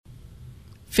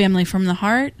Family from the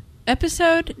Heart,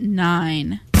 Episode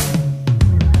 9.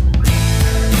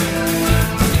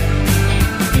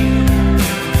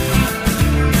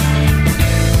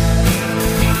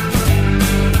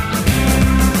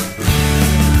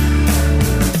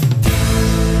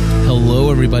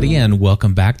 Hello, everybody, and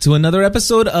welcome back to another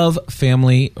episode of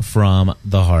Family from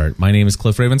the Heart. My name is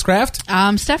Cliff Ravenscraft.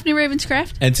 I'm Stephanie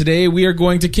Ravenscraft. And today we are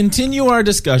going to continue our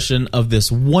discussion of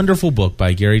this wonderful book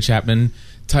by Gary Chapman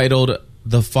titled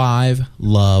The 5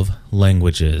 Love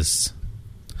Languages.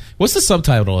 What's the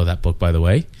subtitle of that book, by the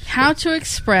way? How to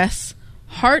Express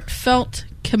Heartfelt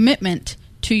Commitment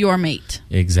to Your Mate.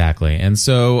 Exactly. And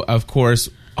so, of course,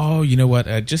 you know what?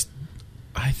 I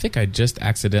think I just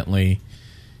accidentally...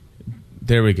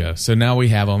 There we go. So now we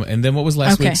have them. And then what was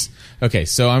last week's? Okay,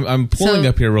 so I'm pulling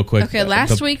up here real quick. Okay,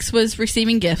 last week's was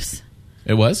Receiving Gifts.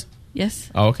 It was?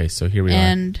 Yes. Oh, okay, so here we are.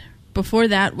 And before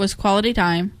that was Quality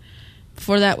Time.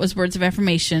 Before that was Words of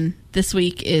Affirmation. This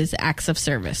week is Acts of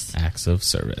Service. Acts of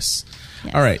Service.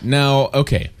 Yes. All right, now,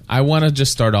 okay, I want to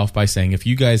just start off by saying if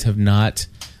you guys have not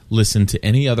listened to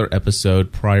any other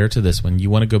episode prior to this one, you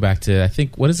want to go back to, I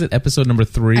think, what is it, episode number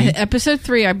 3? Episode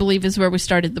 3, I believe, is where we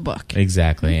started the book.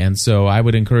 Exactly. And so I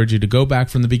would encourage you to go back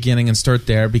from the beginning and start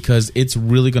there because it's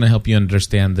really going to help you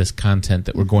understand this content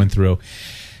that we're going through.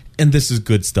 And this is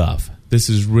good stuff. This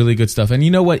is really good stuff. And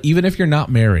you know what? Even if you're not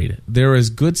married, there is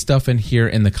good stuff in here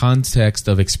in the context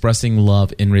of expressing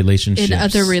love in relationships. In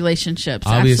other relationships,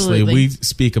 obviously, absolutely. we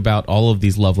speak about all of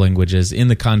these love languages in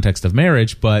the context of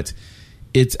marriage, but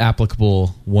it's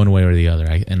applicable one way or the other.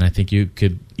 And I think you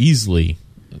could easily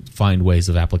find ways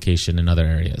of application in other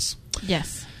areas.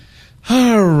 Yes.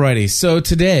 Alrighty, so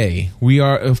today we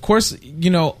are, of course,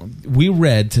 we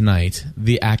read tonight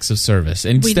the Acts of Service.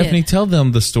 And we Stephanie, did. tell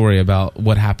them the story about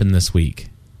what happened this week.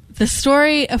 The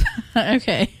story of...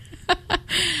 Okay.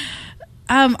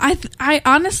 I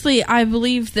honestly, I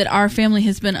believe that our family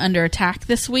has been under attack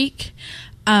this week.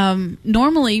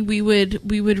 Normally, we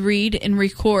would read and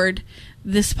record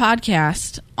this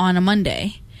podcast on a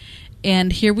Monday.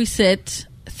 And here we sit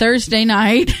Thursday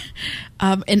night,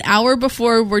 an hour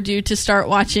before we're due to start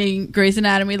watching Grey's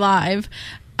Anatomy live,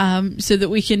 so that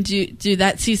we can do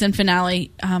that season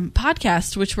finale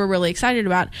podcast, which we're really excited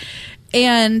about.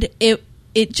 And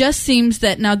it just seems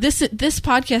that now this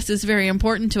podcast is very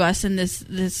important to us, and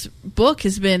this book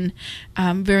has been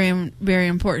very, very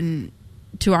important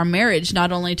to our marriage,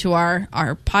 not only to our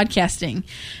podcasting.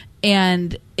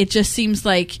 And it just seems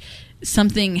like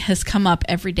something has come up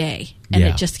every day, and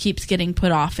it just keeps getting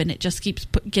put off, and it just keeps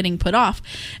getting put off.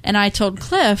 And I told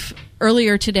Cliff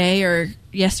earlier today, or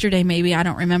yesterday maybe, I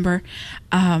don't remember,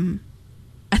 I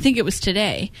think it was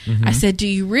today, I said, do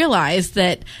you realize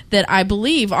that I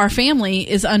believe our family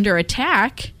is under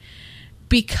attack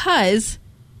because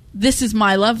this is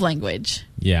my love language?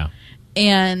 Yeah.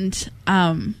 And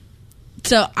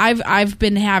so I've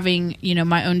been having,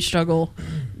 my own struggle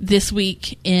this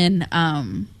week in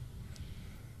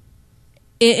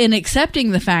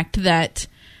accepting the fact that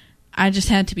I just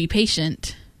had to be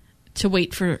patient to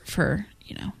wait for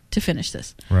to finish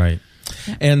this. Right.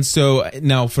 Yeah. And so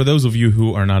now, for those of you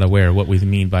who are not aware what we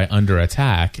mean by under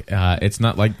attack, it's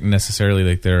not like necessarily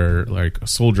like they're like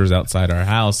soldiers outside our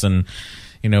house and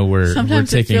we're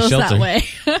taking it feels shelter. That way.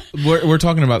 we're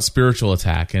talking about spiritual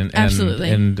attack, and absolutely.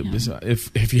 And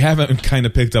if you haven't kind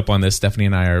of picked up on this, Stephanie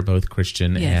and I are both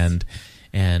Christian, yes.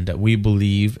 and we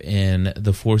believe in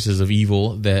the forces of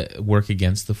evil that work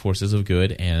against the forces of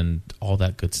good and all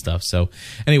that good stuff. So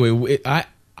anyway,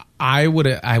 I would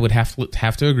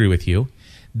have to agree with you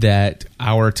that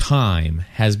our time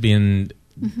has been.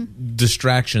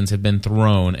 Distractions have been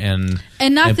thrown and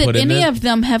not that any of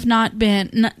them have not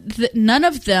been none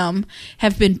of them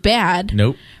have been bad.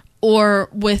 Nope. Or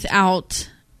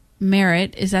without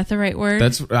merit. Is that the right word?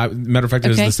 That's matter of fact,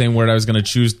 it is the same word I was going to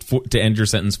choose to end your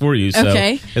sentence for you. So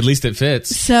at least it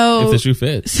fits. So if the shoe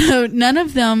fits. So none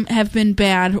of them have been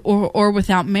bad or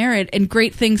without merit, and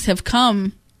great things have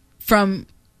come from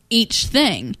each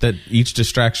thing. That each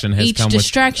distraction has come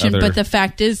with other... But the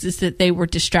fact is that they were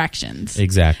distractions.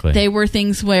 Exactly. They were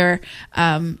things where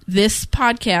this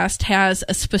podcast has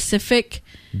a specific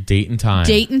date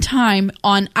and time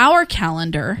on our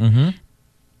calendar,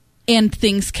 and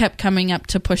things kept coming up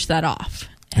to push that off.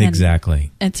 Exactly.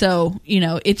 And so,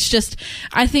 it's just,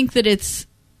 I think that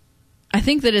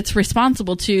it's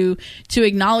responsible to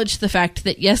acknowledge the fact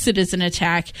that yes, it is an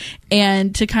attack,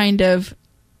 and to kind of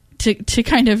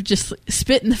just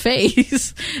spit in the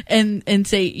face and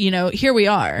say, here we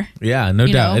are. Yeah, no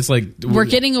doubt. It's like we're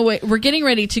getting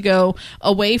ready to go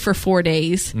away for 4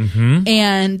 days,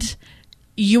 and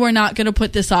you are not going to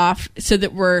put this off so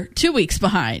that we're 2 weeks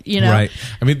behind, Right.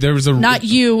 I mean, there was not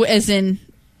you as in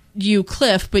you,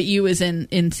 Cliff, but you as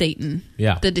in Satan,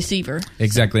 the deceiver.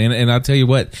 Exactly. And I'll tell you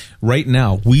what, right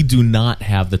now, we do not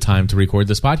have the time to record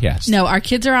this podcast. No, our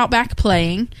kids are out back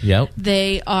playing. Yep.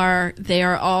 They are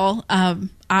all,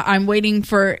 I'm waiting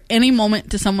for any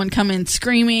moment to someone come in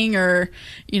screaming or,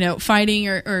 fighting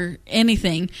or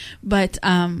anything. But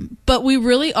we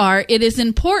really are. It is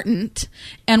important,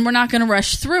 and we're not going to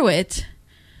rush through it.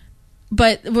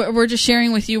 But we're just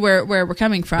sharing with you where we're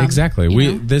coming from.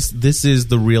 Exactly. This is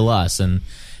the real us, and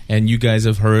you guys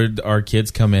have heard our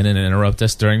kids come in and interrupt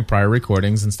us during prior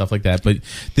recordings and stuff like that. But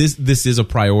this is a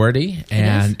priority,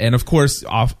 and of course,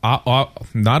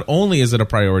 not only is it a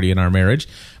priority in our marriage,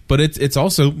 but it's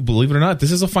also, believe it or not,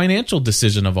 this is a financial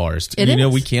decision of ours.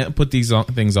 We can't put these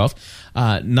things off.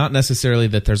 Not necessarily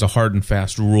that there's a hard and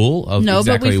fast rule of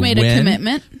exactly but we've made a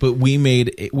commitment. But we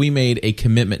made a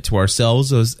commitment to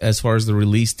ourselves as far as the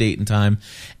release date and time.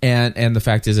 And the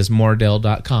fact is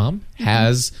Mardel.com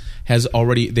has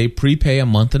already, they prepay a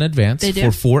month in advance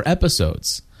for 4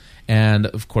 episodes. And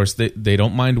of course, they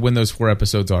don't mind when those 4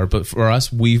 episodes are. But for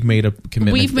us, we've made a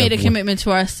commitment. We've made a commitment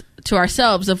to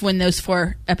ourselves of when those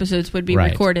 4 episodes would be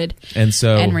recorded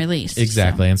and released.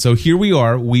 Exactly. And so here we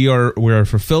are. We are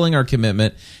fulfilling our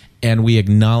commitment, and we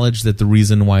acknowledge that the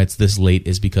reason why it's this late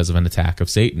is because of an attack of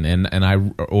Satan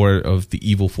or of the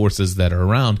evil forces that are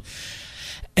around.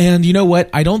 And you know what?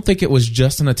 I don't think it was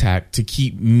just an attack to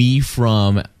keep me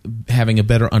from having a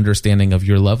better understanding of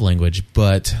your love language.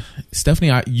 But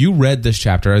Stephanie, you read this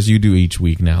chapter as you do each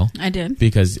week now. I did.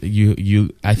 Because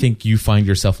I think you find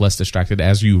yourself less distracted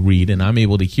as you read, and I'm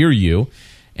able to hear you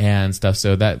and stuff.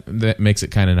 So that makes it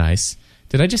kind of nice.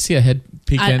 Did I just see a head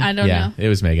peek in? I don't know. Yeah, it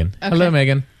was Megan. Okay. Hello,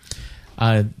 Megan.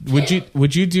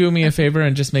 Would you do me a favor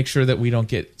and just make sure that we don't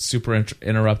get super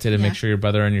interrupted and make sure your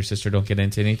brother and your sister don't get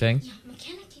into anything? Yeah.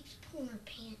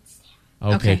 Pants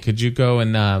down. Okay, could you go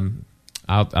and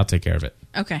I'll take care of it.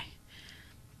 Okay.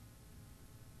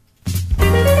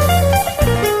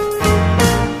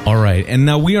 All right, and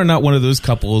now we are not one of those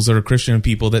couples or Christian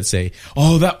people that say,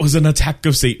 "Oh, that was an attack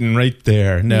of Satan right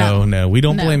there." No, we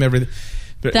don't blame everything.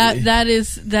 But that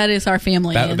is our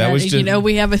family. That was just,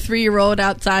 we have a 3-year-old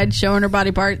outside showing her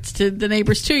body parts to the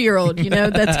neighbor's 2-year-old.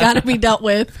 That's got to be dealt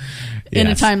with in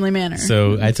a timely manner.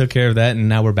 So I took care of that, and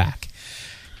now we're back.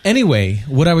 Anyway,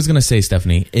 what I was going to say,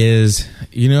 Stephanie, is,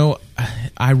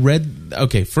 I read...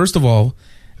 Okay, first of all,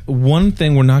 one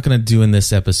thing we're not going to do in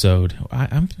this episode...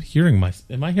 I'm hearing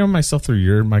Am I hearing myself through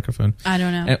your microphone? I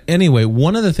don't know. Anyway,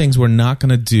 one of the things we're not going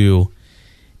to do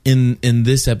in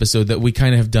this episode that we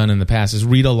kind of have done in the past is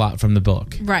read a lot from the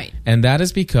book. Right. And that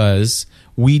is because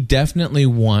we definitely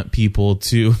want people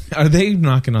to... Are they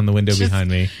knocking on the window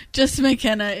behind me? Just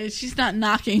McKenna. She's not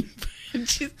knocking...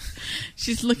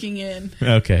 She's looking in.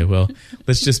 Okay, well,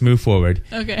 let's just move forward.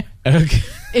 Okay.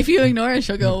 If you ignore her,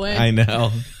 she'll go away. I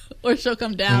know. Or she'll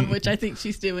come down, which I think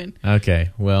she's doing.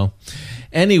 Okay, well.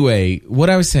 Anyway, what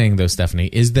I was saying, though, Stephanie,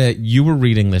 is that you were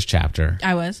reading this chapter.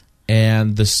 I was.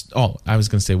 And I was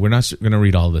going to say, we're not going to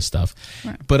read all this stuff.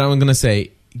 Right. But I'm going to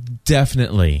say,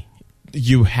 definitely,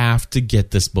 you have to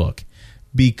get this book.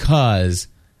 Because...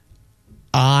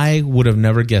 I would have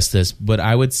never guessed this, but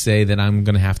I would say that I'm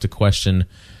going to have to question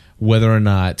whether or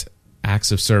not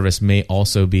acts of service may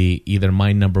also be either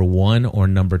my number 1 or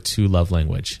number 2 love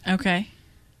language. Okay.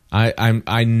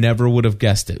 I never would have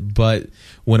guessed it, but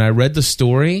when I read the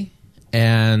story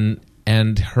and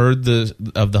heard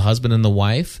of the husband and the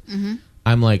wife,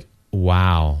 I'm like,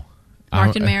 wow.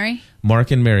 Mark and Mary?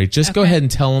 Mark and Mary. Just go ahead and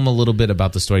tell them a little bit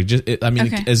about the story.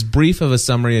 As brief of a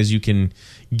summary as you can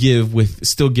give, with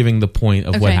still giving the point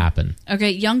of what happened.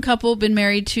 Okay, young couple, been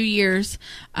married 2 years.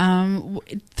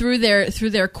 Through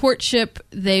their courtship,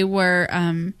 they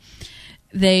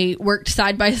worked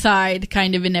side by side,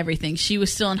 kind of in everything. She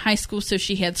was still in high school, so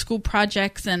she had school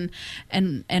projects and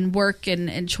work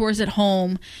and chores at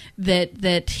home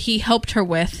that he helped her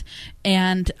with,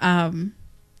 and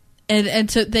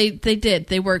so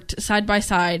they worked side by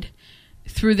side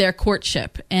through their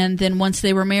courtship. And then once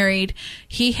they were married,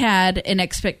 he had an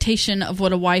expectation of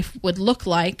what a wife would look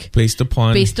like based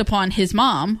upon his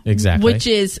mom. Exactly. Which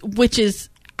is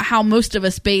how most of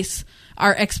us base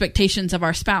our expectations of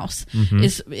our spouse,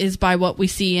 is by what we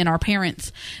see in our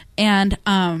parents. And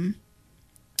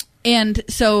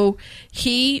so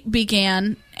he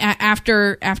began,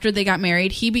 after they got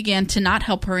married, he began to not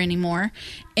help her anymore,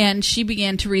 and she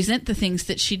began to resent the things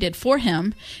that she did for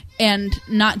him and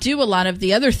not do a lot of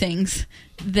the other things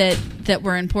that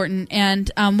were important.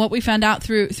 And what we found out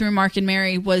through Mark and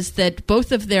Mary was that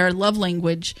both of their love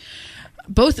language,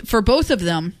 both of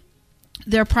them,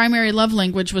 their primary love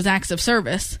language was acts of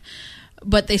service,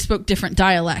 but they spoke different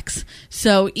dialects.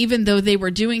 So even though they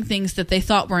were doing things that they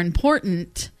thought were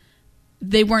important,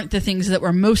 they weren't the things that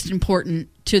were most important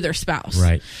to their spouse.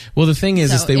 Right. Well, the thing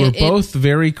is they were both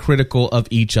very critical of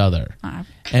each other.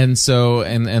 And so,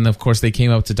 and of course, they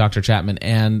came up to Dr. Chapman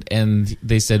and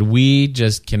they said, we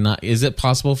just cannot, is it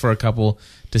possible for a couple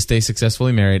to stay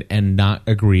successfully married and not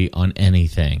agree on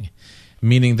anything?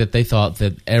 Meaning that they thought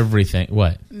that everything,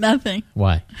 what? Nothing.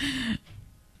 Why?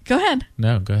 Go ahead.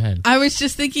 No, go ahead. I was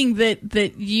just thinking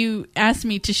that you asked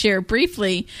me to share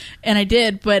briefly, and I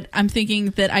did, but I'm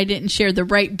thinking that I didn't share the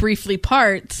right briefly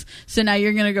parts, so now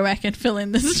you're going to go back and fill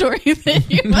in the story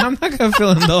that you I'm not going to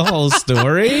fill in the whole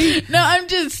story. No,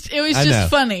 it was just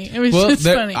funny. It was just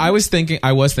funny. I was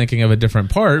thinking of a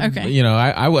different part. Okay. You know,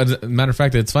 I was, matter of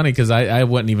fact, it's funny because I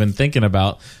wasn't even thinking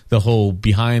about the whole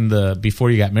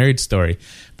before you got married story.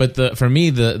 But for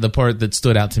me, the part that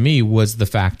stood out to me was the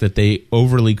fact that they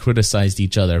overly criticized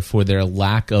each other for their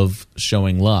lack of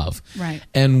showing love. Right.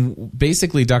 And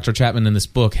basically, Dr. Chapman in this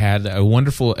book had a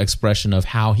wonderful expression of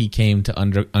how he came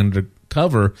to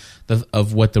uncover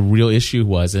of what the real issue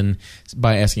was, and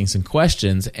by asking some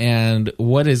questions. And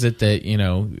what is it that, you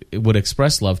know, it would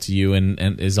express love to you,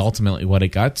 and is ultimately what it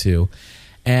got to.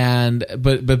 And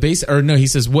he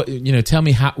says, what, you know, tell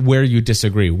me where you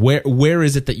disagree. Where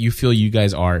is it that you feel you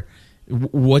guys are?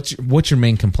 What's your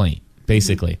main complaint,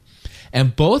 basically? Mm-hmm.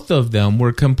 And both of them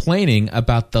were complaining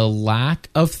about the lack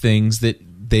of things that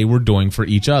they were doing for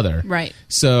each other. Right.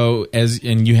 So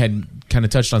and you had kind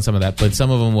of touched on some of that, but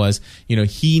some of them was, you know,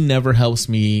 he never helps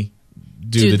me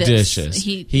do the dishes.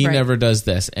 He right. never does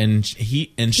this, and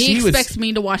she expects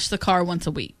me to wash the car once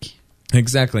a week.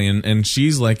 Exactly, and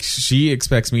she's like, she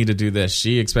expects me to do this,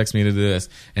 she expects me to do this,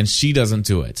 and she doesn't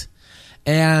do it.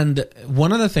 And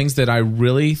one of the things that I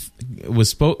really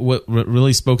what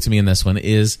really spoke to me in this one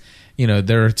is, you know,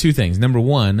 there are two things. Number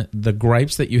one, the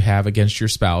gripes that you have against your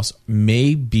spouse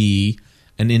may be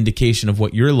an indication of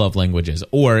what your love language is.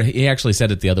 Or he actually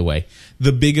said it the other way.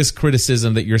 The biggest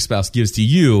criticism that your spouse gives to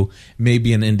you may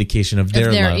be an indication of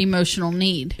their love. Emotional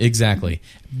need. Exactly.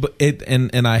 But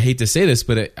and I hate to say this,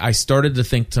 but I started to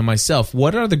think to myself,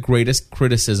 what are the greatest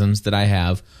criticisms that I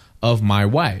have of my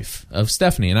wife, of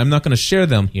Stephanie? And I'm not going to share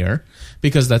them here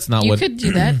because that's not You could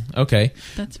do that. Okay.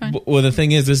 That's fine. Well, the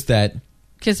thing is that...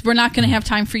 Because we're not going to have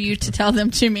time for you to tell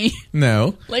them to me.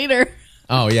 No. Later.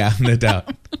 Oh yeah, no doubt.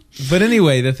 But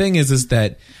anyway, the thing is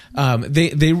that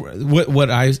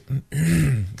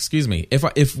excuse me,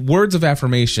 if words of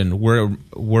affirmation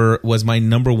was my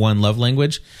number one love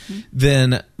language,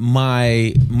 then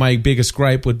my biggest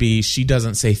gripe would be she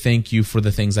doesn't say thank you for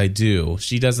the things I do.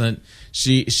 She doesn't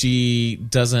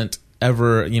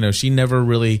ever, you know, she never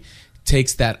really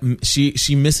takes that.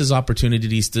 She misses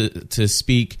opportunities to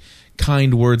speak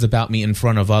kind words about me in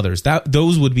front of others.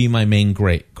 Those would be my main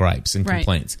gripes and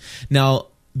complaints. Right. Now,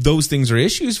 those things are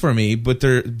issues for me, but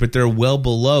they're well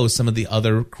below some of the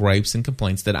other gripes and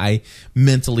complaints that I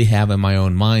mentally have in my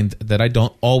own mind that I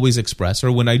don't always express,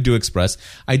 or when I do express,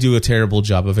 I do a terrible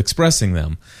job of expressing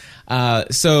them.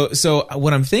 So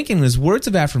what I'm thinking is words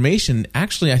of affirmation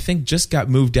actually, I think, just got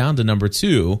moved down to number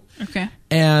 2. Okay.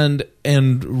 And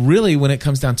really, when it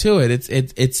comes down to it,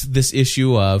 it's this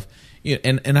issue of,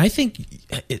 and I think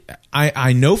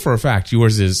I know for a fact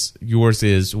yours is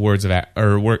words of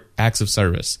acts of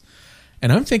service,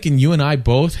 and I'm thinking you and I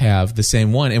both have the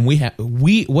same one, and we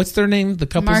what's their name, the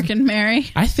couple? Mark and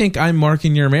Mary. I think I'm Mark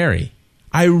and you're Mary.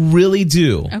 I really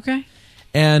do. Okay.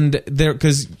 And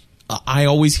because I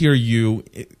always hear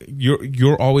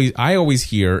I always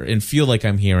hear and feel like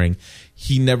I'm hearing,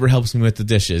 he never helps me with the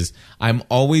dishes. I'm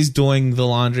always doing the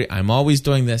laundry. I'm always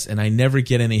doing this, and I never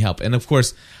get any help. And of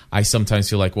course, I sometimes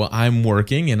feel like, well, I'm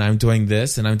working and I'm doing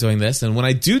this and I'm doing this. And when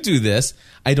I do this,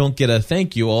 I don't get a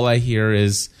thank you. All I hear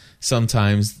is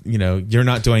sometimes, you know, you're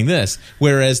not doing this.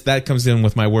 Whereas that comes in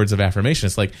with my words of affirmation.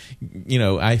 It's like, you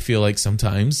know, I feel like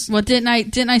sometimes. Well, didn't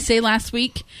I say last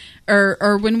week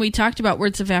or when we talked about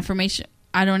words of affirmation?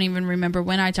 I don't even remember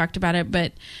when I talked about it,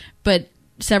 but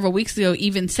several weeks ago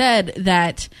even said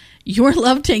that your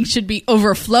love tank should be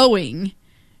overflowing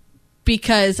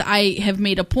because I have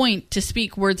made a point to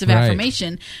speak words of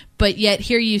affirmation, but yet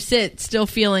here you sit still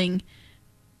feeling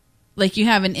like you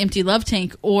have an empty love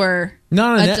tank or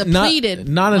depleted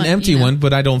not an empty one,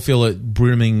 but I don't feel it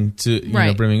brimming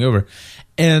over.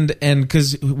 And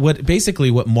because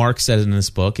what Mark said in this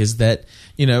book is that,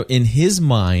 you know, in his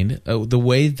mind, the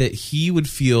way that he would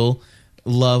feel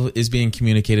love is being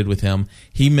communicated with him,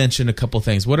 he mentioned a couple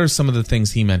things. What are some of the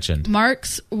things he mentioned?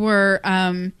 Mark's were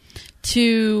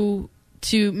to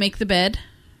make the bed,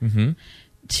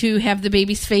 to have the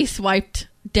baby's face wiped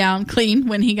down clean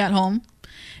when he got home,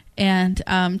 and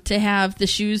to have the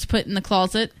shoes put in the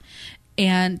closet,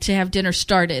 and to have dinner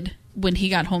started when he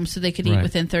got home so they could eat Right.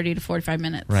 within 30 to 45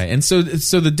 minutes. Right. And so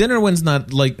the dinner one's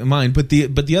not like mine, but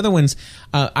the other ones,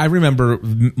 I remember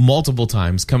multiple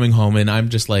times coming home and I'm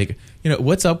just like,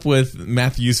 what's up with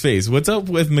Matthew's face? What's up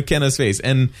with McKenna's face?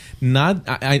 And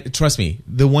I trust me,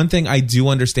 the one thing I do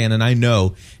understand and I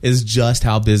know is just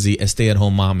how busy a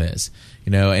stay-at-home mom is.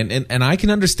 And I can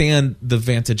understand the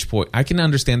vantage point. I can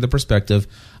understand the perspective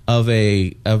of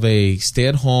a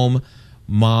stay-at-home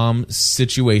mom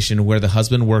situation where the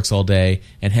husband works all day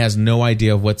and has no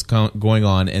idea of what's going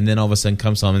on, and then all of a sudden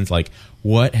comes home and it's like,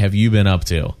 what have you been up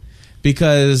to?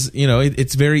 Because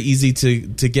it's very easy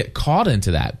to get caught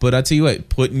into that. But I tell you what,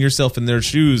 putting yourself in their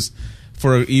shoes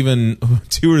for even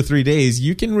 2 or 3 days,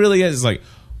 you can really, it's like,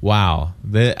 wow,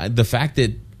 the fact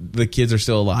that the kids are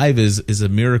still alive is a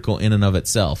miracle in and of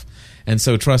itself. And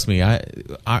so trust me,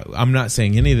 I'm not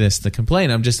saying any of this to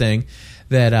complain. I'm just saying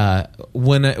that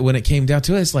when it came down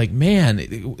to it, it's like,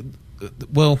 man,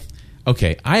 well,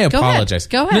 okay, I apologize.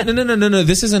 Go ahead. No.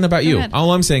 This isn't about you. ahead.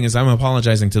 All I'm saying is I'm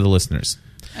apologizing to the listeners.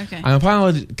 Okay. I'm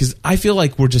apologizing because I feel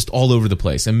like we're just all over the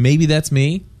place, and maybe that's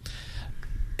me.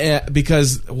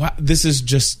 Because this is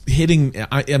just hitting.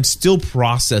 I'm still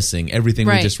processing everything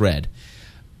we just read.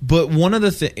 But one of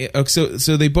the things,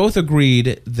 so they both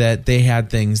agreed that they had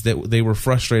things that they were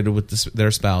frustrated with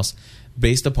their spouse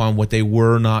based upon what they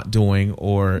were not doing,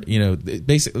 or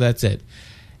basically that's it.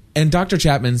 And Dr.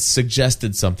 Chapman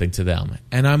suggested something to them,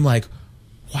 and I'm like,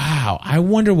 wow, I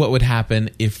wonder what would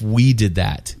happen if we did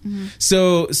that. Mm-hmm.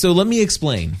 So let me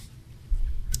explain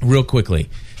real quickly.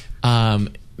 Well,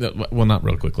 not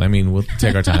real quickly. I mean, we'll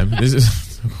take our time. This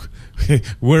is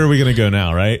where are we going to go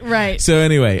now, right? Right. So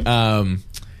anyway, the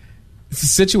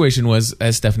situation was,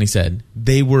 as Stephanie said,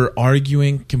 they were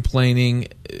arguing, complaining.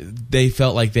 They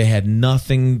felt like they had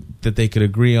nothing that they could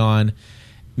agree on.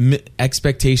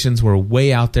 Expectations were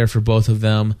way out there for both of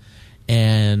them,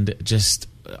 and just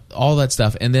all that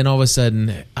stuff. And then all of a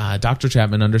sudden, Dr.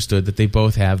 Chapman understood that they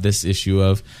both have this issue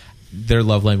of their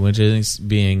love languages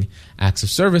being acts of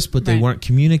service, but they weren't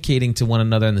communicating to one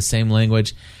another in the same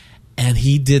language. And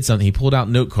he did something. He pulled out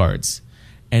note cards.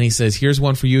 And he says, here's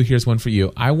one for you, here's one for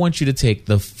you. I want you to take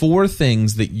the 4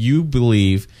 things that you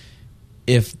believe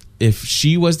if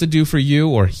she was to do for you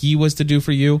or he was to do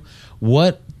for you,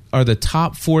 what are the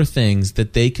top 4 things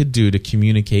that they could do to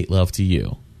communicate love to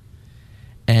you?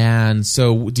 And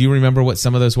so do you remember what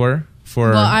some of those were?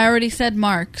 Well, I already said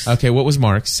Mark's. Okay, what was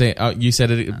Mark's? Say you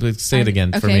said it, but say it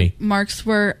again for me. Mark's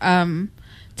were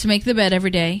to make the bed every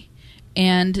day,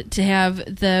 and to have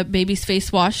the baby's face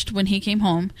washed when he came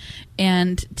home,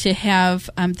 and to have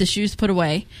the shoes put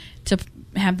away, to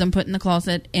have them put in the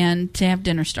closet, and to have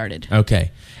dinner started.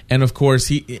 Okay. And of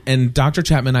course, Dr.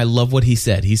 Chapman, I love what he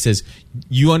said. He says,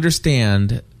 you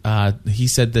understand, he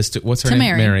said this to, what's her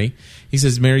name? Mary. He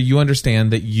says, Mary, you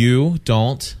understand that you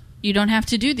don't have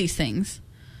to do these things.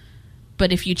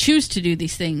 But if you choose to do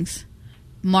these things,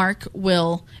 Mark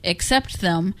will accept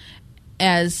them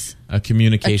as a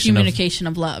communication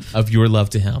of love. Of your love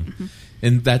to him. Mm-hmm.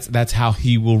 And that's how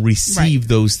he will receive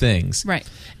those things. Right.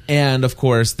 And of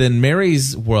course, then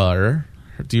Mary's were,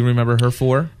 do you remember her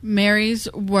 4? Mary's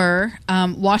were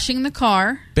washing the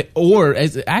car.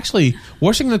 Actually,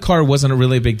 washing the car wasn't a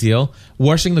really big deal.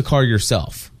 Washing the car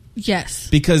yourself. Yes,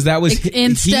 because that was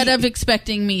instead of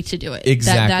expecting me to do it.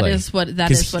 Exactly, that is what it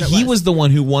was. He was the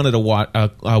one who wanted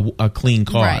a clean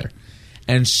car, right.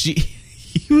 And he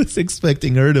was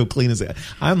expecting her to clean his.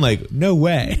 I'm like, no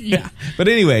way. Yeah, but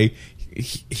anyway,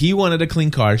 he wanted a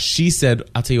clean car. She said,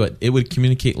 "I'll tell you what, it would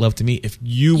communicate love to me if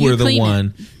you were the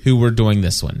one who were doing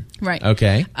this one." Right.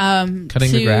 Okay. Cutting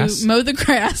the grass, mow the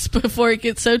grass before it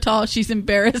gets so tall she's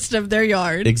embarrassed of their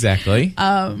yard. Exactly.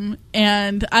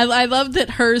 And I love that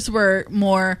hers were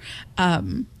more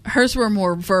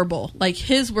verbal. Like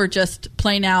his were just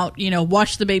plain out,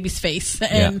 wash the baby's face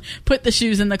and put the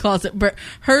shoes in the closet. But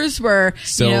hers were,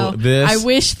 I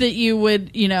wish that you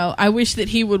would, I wish that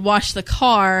he would wash the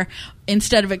car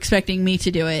instead of expecting me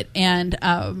to do it. And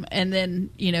then,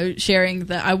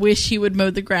 sharing I wish he would mow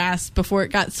the grass before it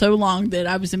got so long that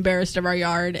I was embarrassed of our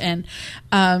yard. And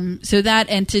so that,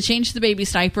 and to change the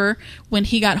baby's diaper when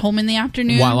he got home in the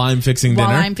afternoon. While I'm fixing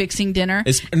dinner.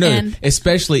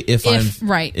 Especially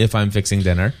if I'm fixing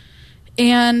dinner.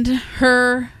 And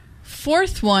her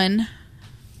 4th one,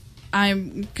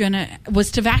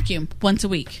 was to vacuum once a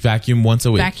week. Vacuum once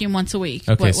a week.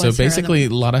 Okay, so basically a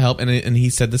lot of help, and he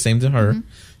said the same to her. Mm-hmm.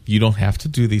 You don't have to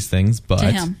do these things, but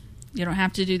to him, you don't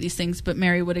have to do these things, but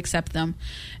Mary would receive them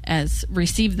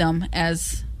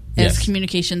as as Yes.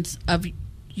 communications of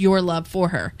your love for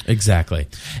her. Exactly.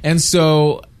 And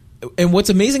so, and what's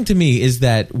amazing to me is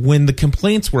that when the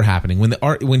complaints were happening, when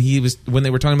they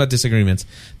were talking about disagreements,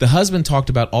 the husband talked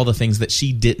about all the things that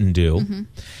she didn't do,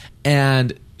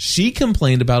 and she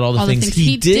complained about all the things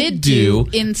he did do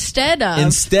instead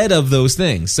of those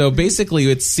things. So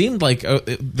basically, it seemed like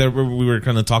we were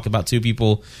going to talk about two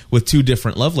people with two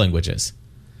different love languages.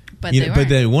 But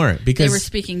they weren't, because they were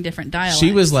speaking different dialects.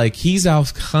 She was like, he's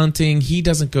out hunting, he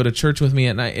doesn't go to church with me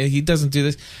at night, he doesn't do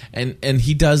this, and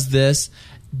he does this.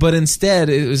 But instead,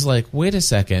 it was like, wait a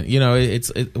second,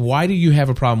 why do you have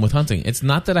a problem with hunting? It's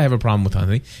not that I have a problem with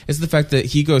hunting. It's the fact that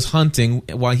he goes hunting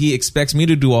while he expects me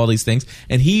to do all these things.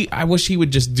 And I wish he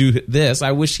would just do this.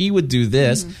 I wish he would do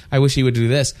this. I wish he would do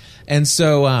this. And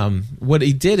so what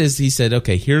he did is he said,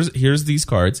 okay, here's these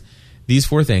cards, these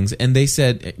 4 things. And they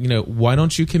said, why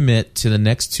don't you commit to the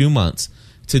next 2 months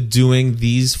to doing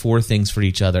these 4 things for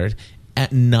each other,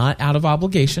 not out of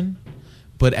obligation,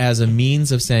 but as a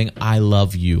means of saying, I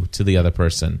love you to the other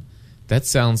person. That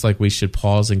sounds like we should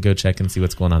pause and go check and see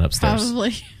what's going on upstairs.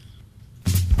 Probably.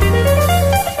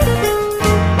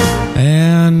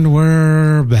 And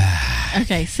we're back.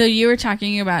 Okay, so you were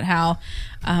talking about how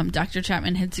Dr.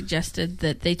 Chapman had suggested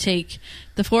that they take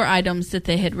the 4 items that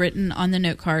they had written on the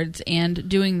note cards and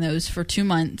doing those for 2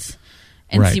 months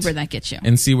and see where that gets you.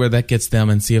 And see where that gets them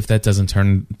and see if that doesn't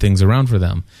turn things around for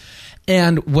them.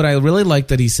 And what I really like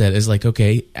that he said is like,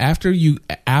 okay, after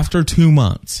 2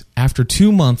 months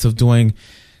of doing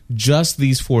just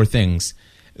these 4 things,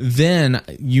 then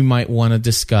you might want to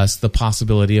discuss the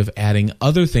possibility of adding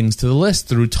other things to the list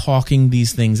through talking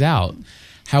these things out.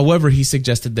 However, he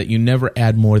suggested that you never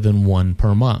add more than 1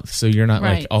 per month. So you're not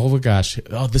like, oh my gosh,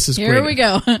 this is great. Here we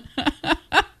go.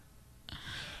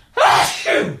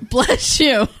 Bless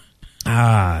you.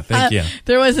 Thank you.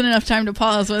 There wasn't enough time to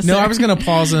pause, was No, there? I was going to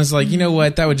pause, and it's like, you know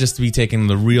what? That would just be taking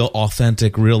the real,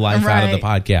 authentic, real life out of the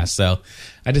podcast. So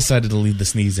I decided to leave the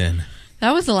sneeze in.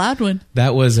 That was a loud one.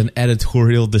 That was an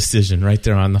editorial decision right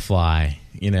there on the fly.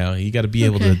 You got to be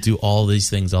able to do all these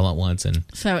things all at once. And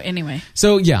so anyway.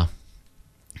 So, yeah.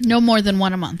 No more than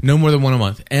 1 a month. No more than 1 a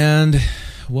month. And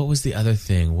what was the other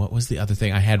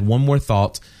thing? I had one more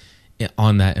thought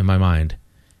on that in my mind,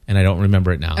 and I don't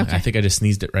remember it now. Okay. I think I just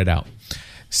sneezed it right out.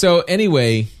 So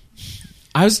anyway,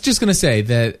 I was just going to say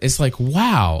that it's like,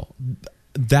 wow,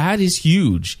 that is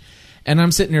huge. And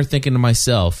I'm sitting here thinking to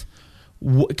myself,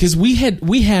 because we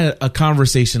had a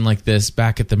conversation like this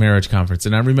back at the marriage conference,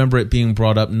 and I remember it being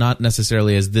brought up not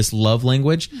necessarily as this love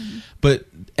language, but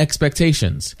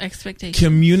expectations.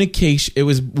 Communication. It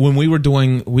was when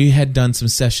we had done some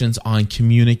sessions on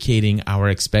communicating our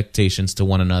expectations to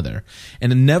one another,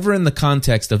 and never in the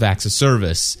context of acts of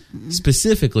service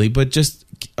specifically, but just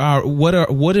what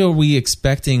are we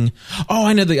expecting? Oh,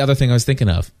 I know the other thing I was thinking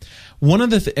of. One of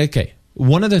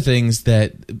the things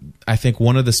that I think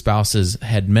one of the spouses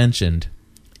had mentioned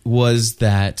was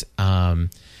that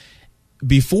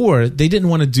before they didn't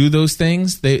want to do those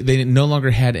things. They no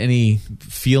longer had any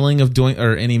feeling of doing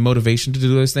or any motivation to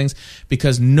do those things,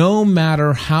 because no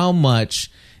matter how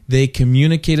much they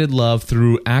communicated love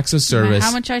through acts of service. No matter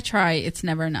how much I try, it's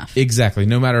never enough. Exactly.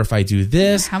 No matter if I do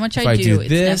this, how much I do, it's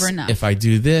never enough. If I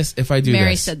do this, if I do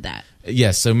Mary this. said that.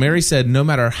 Yes. So Mary said, no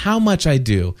matter how much I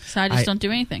do. So I just don't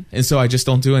do anything. And so I just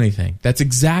don't do anything. That's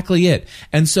exactly it.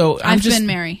 And so I've been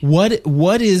Mary.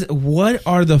 What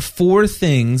are the 4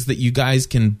 things that you guys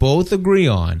can both agree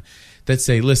on that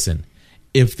say, listen,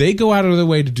 if they go out of their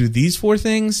way to do these 4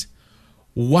 things,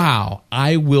 wow,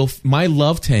 I will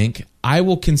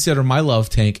consider my love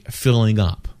tank filling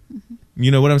up. You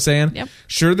know what I'm saying? Yep.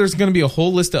 Sure, there's going to be a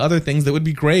whole list of other things that would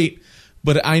be great,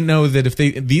 but I know that if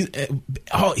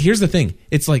here's the thing.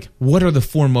 It's like, what are the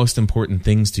 4 most important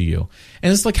things to you?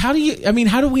 And it's like, how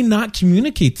do we not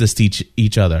communicate this to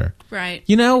each other? Right.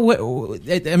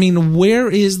 Where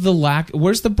is the lack?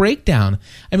 Where's the breakdown?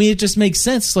 It just makes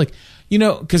sense. It's like,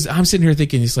 because I'm sitting here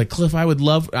thinking, it's like, Cliff,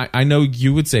 I know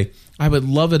you would say, I would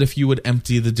love it if you would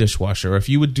empty the dishwasher, or if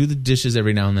you would do the dishes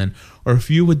every now and then, or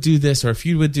if you would do this, or if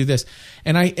you would do this.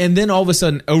 And then all of a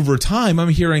sudden, over time, I'm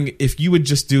hearing if you would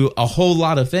just do a whole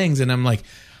lot of things. And I'm like,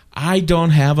 I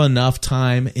don't have enough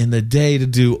time in the day to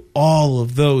do all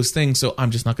of those things, so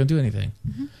I'm just not going to do anything.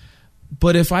 Mm-hmm.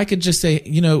 But if I could just say,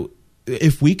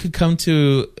 if we could come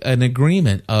to an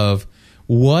agreement of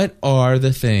what are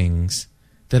the things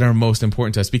that are most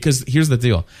important to us, because here's the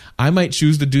deal. I might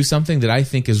choose to do something that I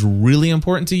think is really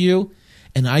important to you,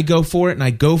 and I go for it, and I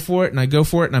go for it, and I go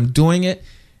for it, and I'm doing it,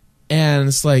 and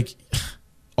it's like,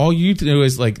 all you do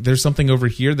is like, there's something over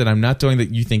here that I'm not doing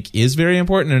that you think is very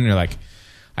important, and you're like,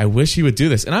 I wish he would do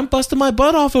this. And I'm busting my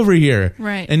butt off over here.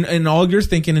 Right. And all you're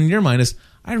thinking in your mind is,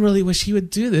 I really wish he would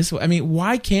do this. I mean,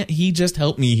 why can't he just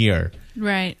help me here?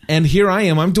 Right. And here I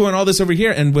am. I'm doing all this over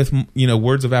here. And with,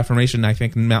 words of affirmation, I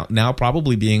think now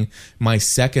probably being my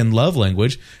second love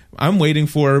language, I'm waiting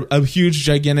for a huge,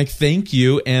 gigantic thank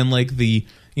you and like the,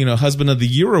 Husband of the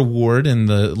Year award and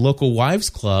the local wives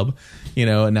club,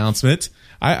 announcement.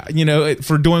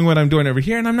 For doing what I'm doing over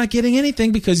here, and I'm not getting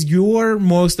anything because your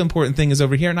most important thing is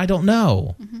over here, and I don't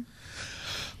know. Mm-hmm.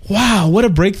 Wow, what a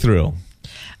breakthrough.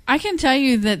 I can tell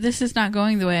you that this is not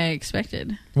going the way I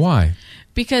expected. Why?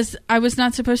 Because I was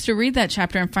not supposed to read that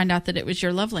chapter and find out that it was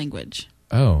your love language.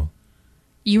 Oh.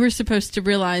 You were supposed to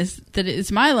realize that it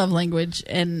is my love language,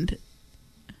 and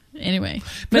anyway.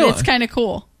 But no, it's kind of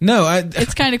cool. No,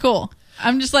 it's kind of cool.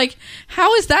 I'm just like,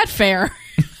 how is that fair?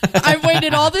 I've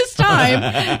waited all this time,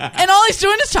 and all he's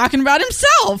doing is talking about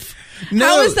himself. No.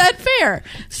 How is that fair?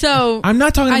 So I'm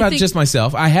not talking about just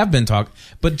myself. I have been talking,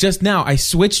 but just now I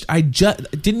switched.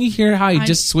 Didn't you hear how I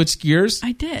just switched gears?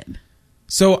 I did.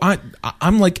 So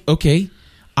I'm like, okay,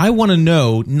 I want to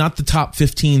know not the top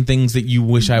 15 things that you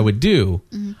wish I would do.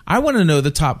 Mm-hmm. I want to know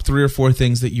the top 3 or 4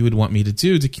 things that you would want me to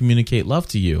do to communicate love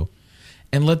to you.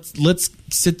 And let's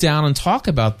sit down and talk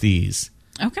about these.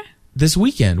 Okay. This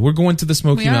weekend, we're going to the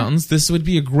Smoky Mountains. This would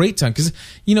be a great time because,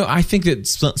 I think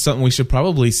that's something we should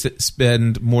probably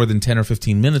spend more than 10 or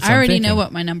 15 minutes on. I already know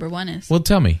what my number 1 is. Well,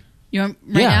 tell me. You want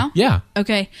now? Yeah.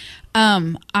 Okay.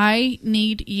 I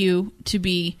need you to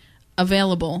be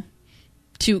available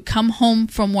to come home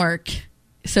from work,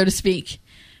 so to speak,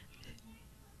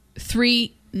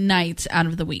 3 nights out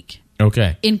of the week.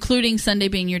 Okay. Including Sunday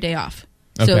being your day off.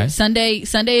 Okay. So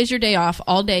Sunday is your day off.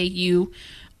 All day you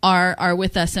are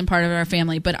with us and part of our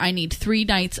family, but I need 3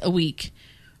 nights a week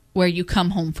where you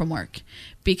come home from work,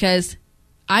 because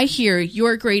I hear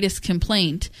your greatest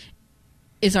complaint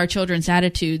is our children's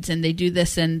attitudes, and they do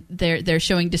this and they're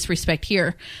showing disrespect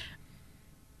here.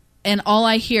 And all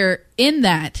I hear in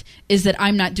that is that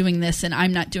I'm not doing this and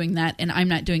I'm not doing that and I'm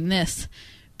not doing this,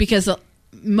 because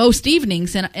most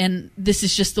evenings, and this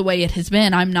is just the way it has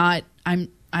been,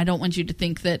 I don't want you to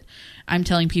think that I'm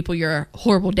telling people you're a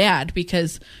horrible dad,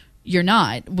 because you're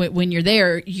not. When you're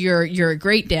there, you're a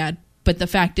great dad. But the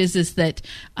fact is that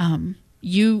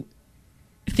you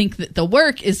think that the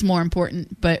work is more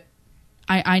important. But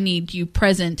I need you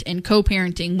present and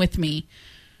co-parenting with me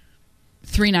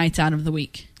 3 nights out of the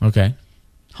week. Okay.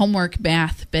 Homework,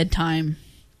 bath, bedtime.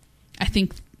 I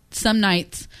think some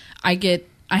nights I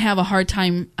have a hard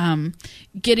time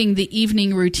getting the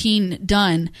evening routine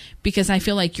done because I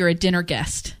feel like you're a dinner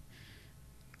guest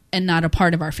and not a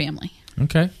part of our family.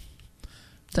 Okay.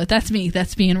 So that's me.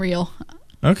 That's being real.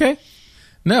 Okay.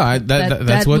 No,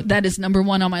 that is number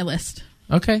 1 on my list.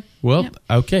 Okay. Well, yep.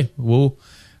 Okay. We'll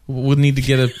need to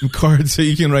get a card so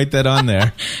you can write that on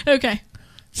there. Okay.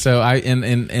 So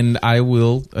I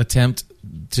will attempt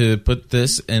to put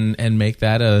this and make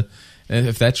that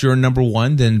if that's your number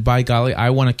 1, then by golly,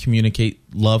 I want to communicate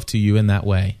love to you in that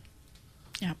way.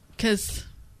 Yeah, because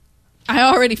I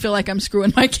already feel like I'm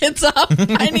screwing my kids up.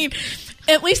 I need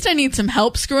some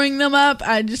help screwing them up.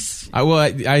 I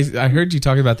heard you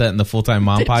talking about that in the Full-Time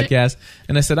Mom podcast,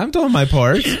 and I said, I'm doing my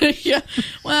part. Yeah,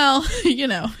 well,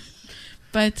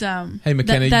 but hey,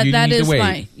 McKenna, you need to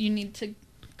wait. You need to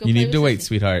go. You need to wait,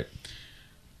 sweetheart.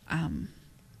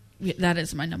 That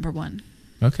is my number 1.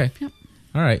 Okay. Yep.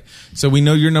 All right. So we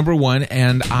know you're number 1,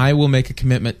 and I will make a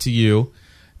commitment to you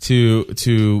to fit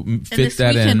that in. This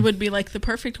weekend would be like the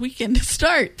perfect weekend to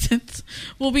start, since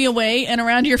we'll be away and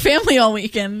around your family all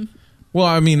weekend. Well,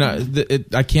 I mean,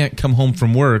 I can't come home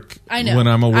from work when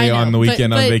I'm away on the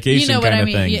weekend on vacation, you know what kind I of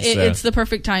mean. thing. It's the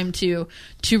perfect time to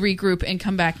regroup and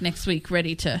come back next week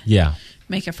ready to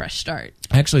make a fresh start.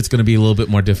 Actually, it's going to be a little bit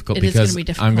more difficult because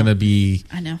I'm going to be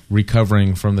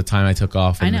recovering from the time I took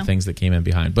off and the things that came in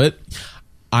behind. But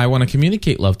I want to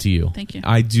communicate love to you. Thank you.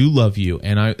 I do love you,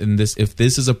 and if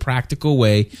this is a practical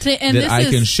way that I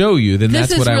can show you, then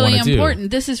that's what I want to do.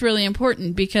 This is really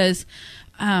important because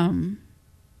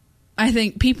I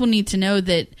think people need to know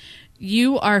that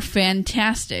you are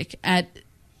fantastic at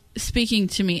speaking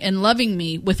to me and loving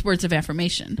me with words of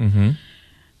affirmation. Mm-hmm.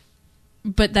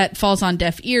 But that falls on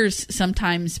deaf ears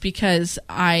sometimes because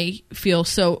I feel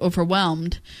so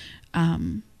overwhelmed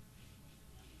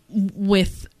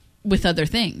with other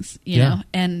things, you know,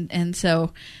 and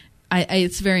so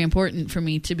it's very important for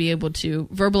me to be able to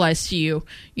verbalize to you,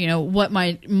 what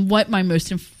my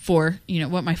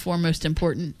 4 most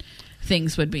important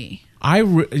things would be.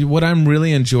 What I'm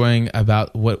really enjoying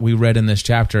about what we read in this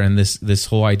chapter and this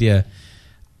whole idea,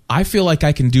 I feel like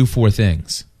I can do 4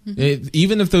 things.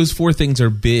 Even if those 4 things are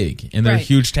big and they're Right.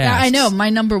 huge tasks. Yeah, I know. My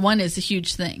number 1 is a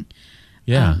huge thing.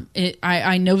 Yeah.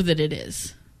 I know that it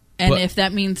is. And But- if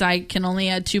that means I can only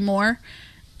add 2 more,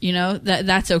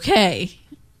 that's okay.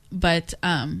 But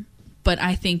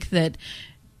I think that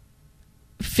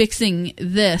fixing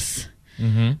this,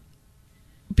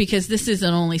 because this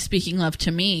isn't only speaking love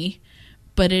to me,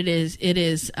 but it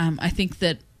is. I think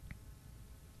that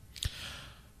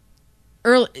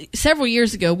several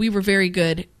years ago, we were very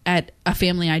good at a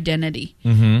family identity.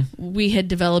 We had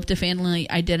developed a family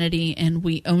identity and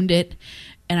we owned it.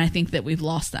 And I think that we've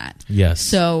lost that. Yes.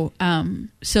 So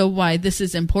why this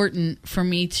is important for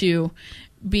me to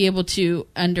be able to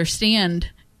understand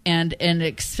and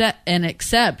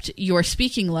accept your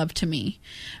speaking love to me.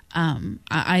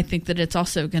 I think that it's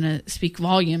also going to speak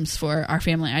volumes for our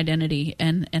family identity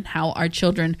and how our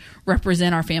children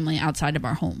represent our family outside of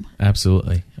our home.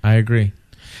 Absolutely. I agree.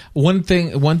 One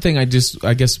thing I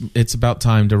guess it's about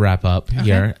time to wrap up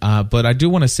here. But I do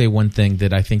want to say one thing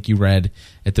that I think you read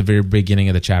at the very beginning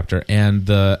of the chapter, and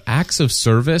the acts of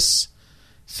service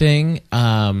thing.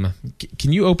 Can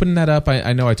you open that up?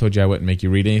 I know I told you I wouldn't make you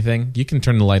read anything. You can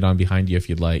turn the light on behind you if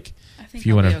you'd like. I think if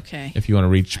you I'll want be to, okay. If you want to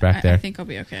reach back there. I think I'll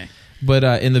be okay. But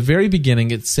in the very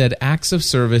beginning, it said acts of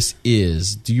service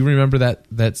is. Do you remember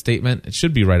that statement? It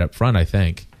should be right up front, I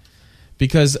think.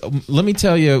 Because let me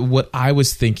tell you what I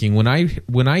was thinking. When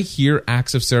I hear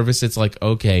acts of service, it's like,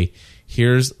 okay,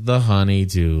 here's the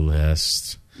honey-do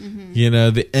list.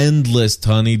 The endless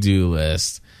honey-do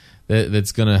list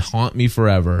that's going to haunt me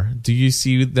forever. Do you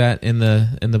see that in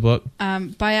the book?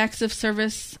 By acts of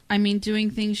service, I mean doing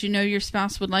things your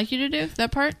spouse would like you to do.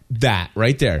 That part? That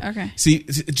right there. Okay. See,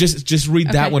 just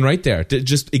read that Okay. one right there.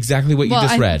 Just exactly what you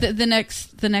just read. The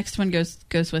next one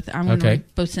goes with it. I'm going to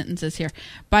read both sentences here.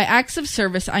 By acts of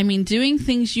service, I mean doing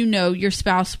things your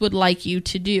spouse would like you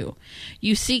to do.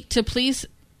 You seek to please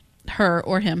her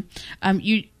or him.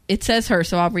 It says her,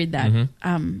 so I'll read that.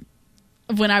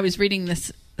 When I was reading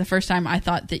this the first time, I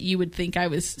thought that you would think I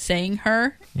was saying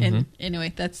her. And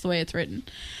anyway, that's the way it's written.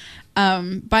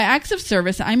 By acts of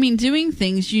service, I mean doing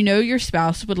things your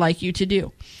spouse would like you to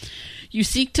do. You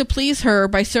seek to please her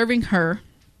by serving her,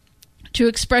 to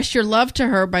express your love to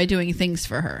her by doing things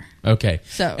for her. Okay.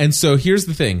 So here's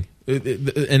the thing.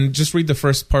 And just read the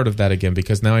first part of that again,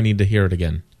 because now I need to hear it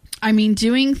again. I mean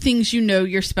doing things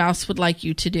your spouse would like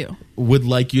you to do.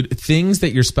 Things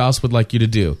that your spouse would like you to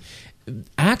do.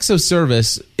 Acts of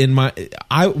service when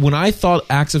I thought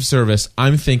acts of service,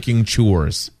 I'm thinking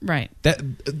chores. Right. That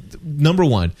number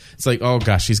one, it's like, oh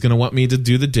gosh, she's going to want me to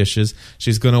do the dishes.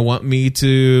 She's going to want me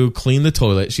to clean the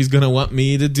toilet. She's going to want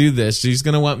me to do this. She's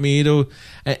going to want me to,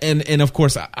 and of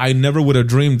course, I never would have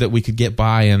dreamed that we could get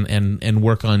by and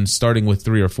work on starting with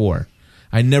 3 or 4.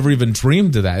 I never even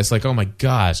dreamed of that. It's like, oh my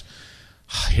gosh,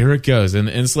 here it goes, and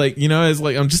it's like,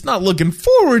 I'm just not looking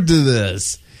forward to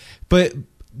this, but.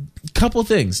 Couple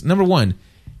things. Number one,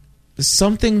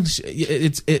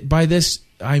 by this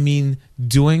I mean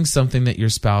doing something that your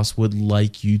spouse would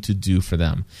like you to do for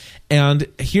them. And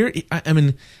here, I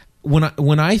mean,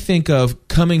 when I think of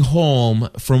coming home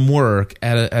from work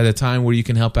at a time where you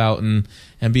can help out and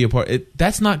be a part,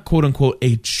 that's not quote unquote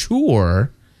a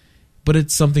chore, but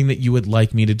it's something that you would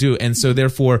like me to do. And so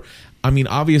therefore, I mean,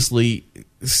 obviously,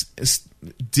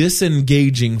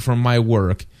 disengaging from my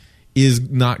work is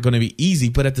not going to be easy,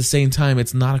 but at the same time,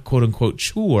 it's not a quote-unquote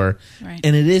chore, right.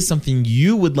 And it is something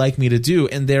you would like me to do,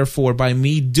 and therefore, by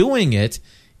me doing it,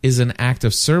 is an act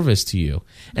of service to you.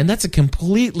 And that's a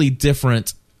completely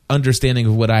different understanding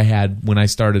of what I had when I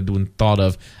started when thought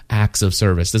of acts of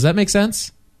service. Does that make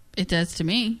sense? It does to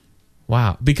me.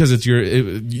 Wow, because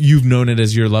you've known it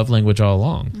as your love language all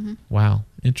along. Mm-hmm. Wow,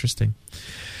 interesting.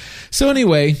 So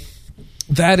anyway,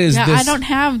 that is. Yeah, this. I don't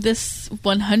have this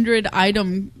 100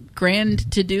 item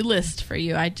grand to-do list for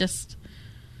you. Just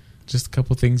a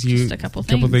couple things a couple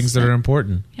things that are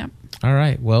important. Yep. All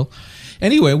right. Well,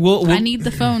 anyway, we'll I need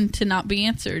the phone to not be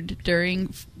answered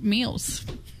during meals.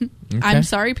 Okay. I'm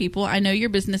sorry, people. I know your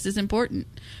business is important,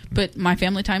 but my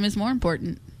family time is more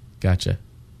important. Gotcha.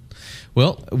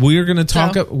 Well, we're going to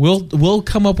talk. We'll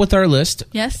come up with our list.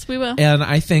 Yes, we will. And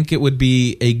I think it would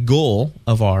be a goal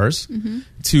of ours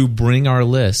to bring our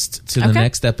list to the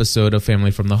next episode of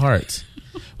Family from the Heart.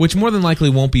 Which more than likely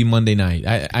won't be Monday night.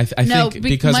 I think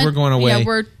because we're going away. Yeah,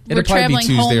 we're traveling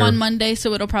home on Monday,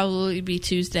 so it'll probably be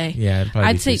Tuesday. Yeah, it'll probably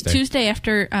I'd be say Tuesday. Tuesday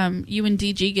after you and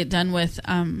DG get done with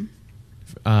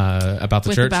about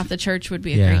the church. About the church would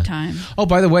be a great time. Oh,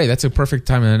 by the way, that's a perfect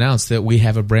time to announce that we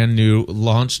have a brand new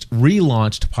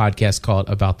relaunched podcast called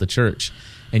About the Church.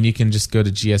 and you can just go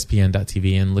to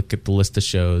gspn.tv and look at the list of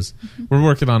shows. We're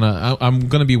working on I'm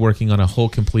going to be working on a whole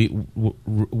complete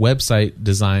website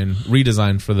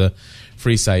redesign for the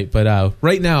free site. But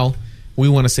right now, we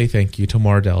want to say thank you to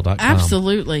Mardel.com.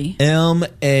 Absolutely.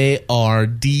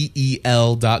 MARDEL.com,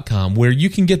 where you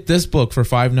can get this book for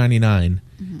 $5.99.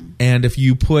 And if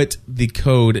you put the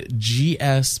code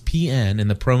GSPN in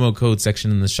the promo code section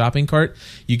in the shopping cart,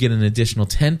 you get an additional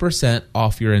 10%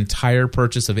 off your entire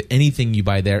purchase of anything you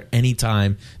buy there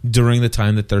anytime during the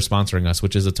time that they're sponsoring us,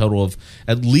 which is a total of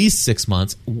at least 6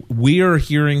 months. We are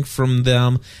hearing from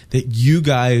them that you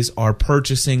guys are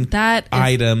purchasing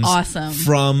items awesome.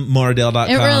 from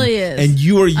Mardel.com. It really is. And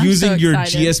you are using so your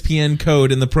excited. GSPN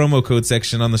code in the promo code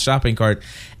section on the shopping cart.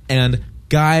 And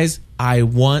guys,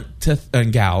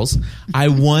 and gals, I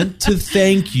want to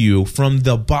thank you from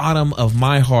the bottom of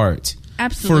my heart.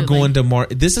 Absolutely. For going to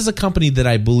This is a company that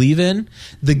I believe in.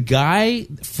 The guy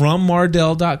from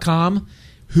Mardel.com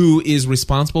who is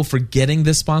responsible for getting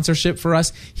this sponsorship for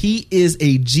us, he is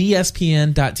a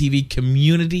GSPN.TV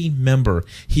community member.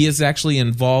 He is actually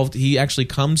involved. He actually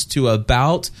comes to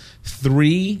about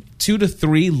 2 to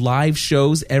 3 live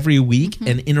shows every week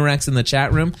and interacts in the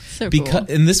chat room. So cool.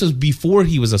 And this was before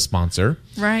he was a sponsor.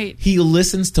 Right. He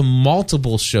listens to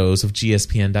multiple shows of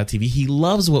GSPN.TV. He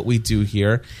loves what we do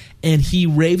here, and he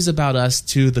raves about us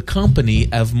to the company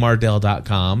of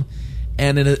Mardel.com.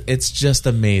 And it's just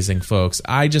amazing, folks.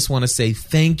 I just want to say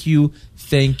thank you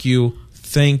for using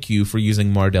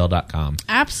Mardel.com.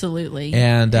 Absolutely.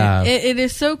 And it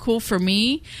is so cool for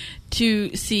me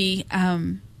to see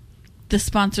the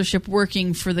sponsorship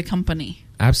working for the company.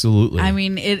 Absolutely. I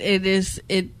mean, that's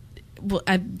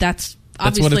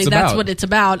obviously that's what it's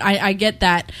about. I get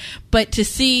that. But to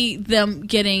see them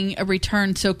getting a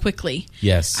return so quickly,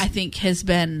 yes, I think has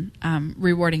been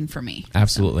rewarding for me.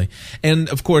 Absolutely. So. And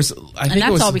of course, I think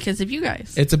that's all because of you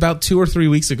guys. It's about 2 or 3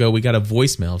 weeks ago, we got a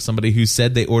voicemail of somebody who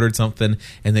said they ordered something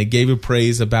and they gave a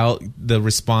praise about the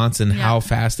response and how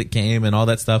fast it came and all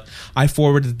that stuff. I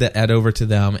forwarded that over to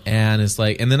them, and it's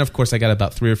like, and then of course I got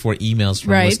about 3 or 4 emails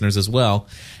from listeners as well.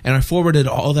 And I forwarded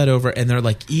all that over, and they're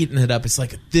like eating it up. It's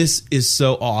like, this is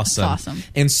so awesome. That's awesome.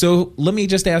 And so let me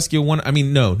just ask you one. I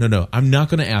mean, no. I'm not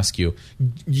going to ask you.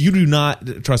 You do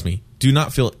not, trust me, do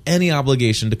not feel any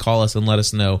obligation to call us and let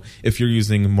us know if you're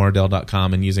using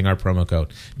Mardel.com and using our promo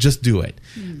code. Just do it.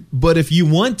 But if you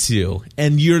want to,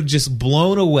 and you're just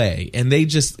blown away, and they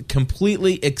just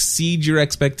completely exceed your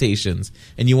expectations,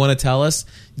 and you want to tell us,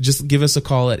 just give us a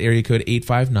call at area code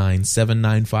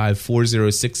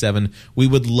 859-795-4067. We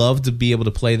would love to be able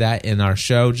to play that in our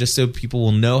show, just so people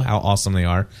will know how awesome they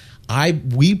are.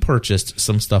 We purchased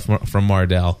some stuff from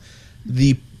Mardel.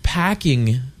 The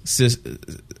packaging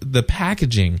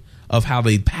of how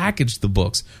they packaged the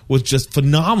books was just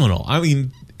phenomenal. I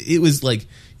mean, it was like,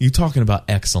 you're talking about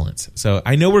excellence. So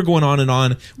I know we're going on and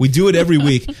on. We do it every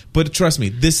week, but trust me,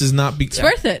 this is not. It's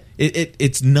worth it.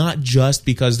 It's not just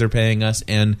because they're paying us,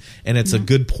 and it's a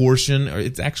good portion, or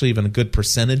it's actually even a good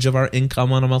percentage of our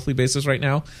income on a monthly basis right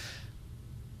now.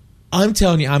 I'm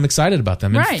telling you, I'm excited about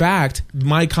them. In fact,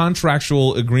 my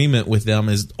contractual agreement with them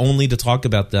is only to talk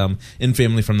about them in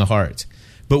Family from the Heart.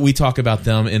 But we talk about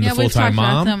them in the Full-Time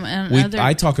Mom.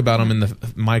 I talk about them in the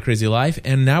My Crazy Life,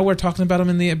 and now we're talking about them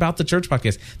in the About the Church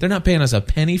podcast. They're not paying us a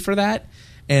penny for that.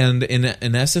 And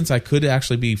in essence, I could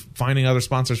actually be finding other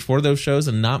sponsors for those shows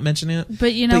and not mentioning it.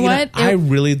 But you know what? I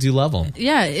really do love them.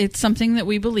 Yeah, it's something that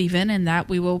we believe in and that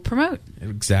we will promote.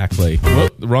 Exactly.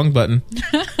 Whoop, wrong button.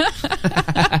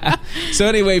 So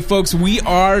anyway, folks, we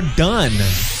are done.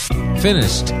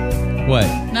 Finished. What?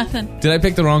 Nothing. Did I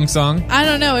pick the wrong song? I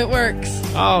don't know. It works.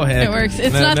 Oh, heck. It works.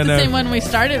 It's not the same one we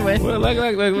started with. Well,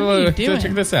 look.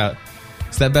 Check this out.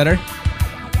 Is that better?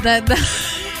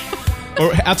 Or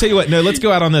I'll tell you what. No, let's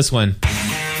go out on this one.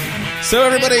 So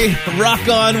everybody, rock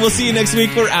on. We'll see you next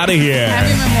week. We're out of here.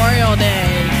 Happy Memorial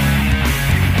Day.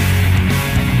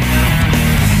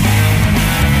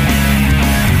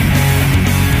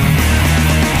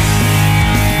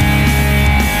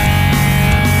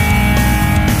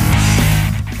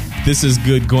 This is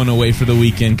good going away for the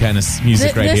weekend kind of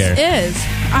music right here. This is.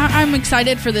 I'm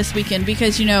excited for this weekend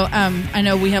because, I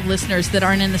know we have listeners that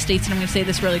aren't in the States, and I'm going to say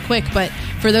this really quick, but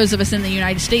for those of us in the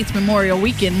United States, Memorial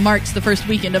Weekend marks the first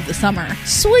weekend of the summer.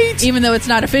 Sweet. Even though it's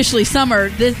not officially summer,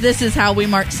 this is how we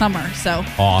mark summer. So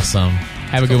awesome.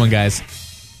 Have a good one, guys.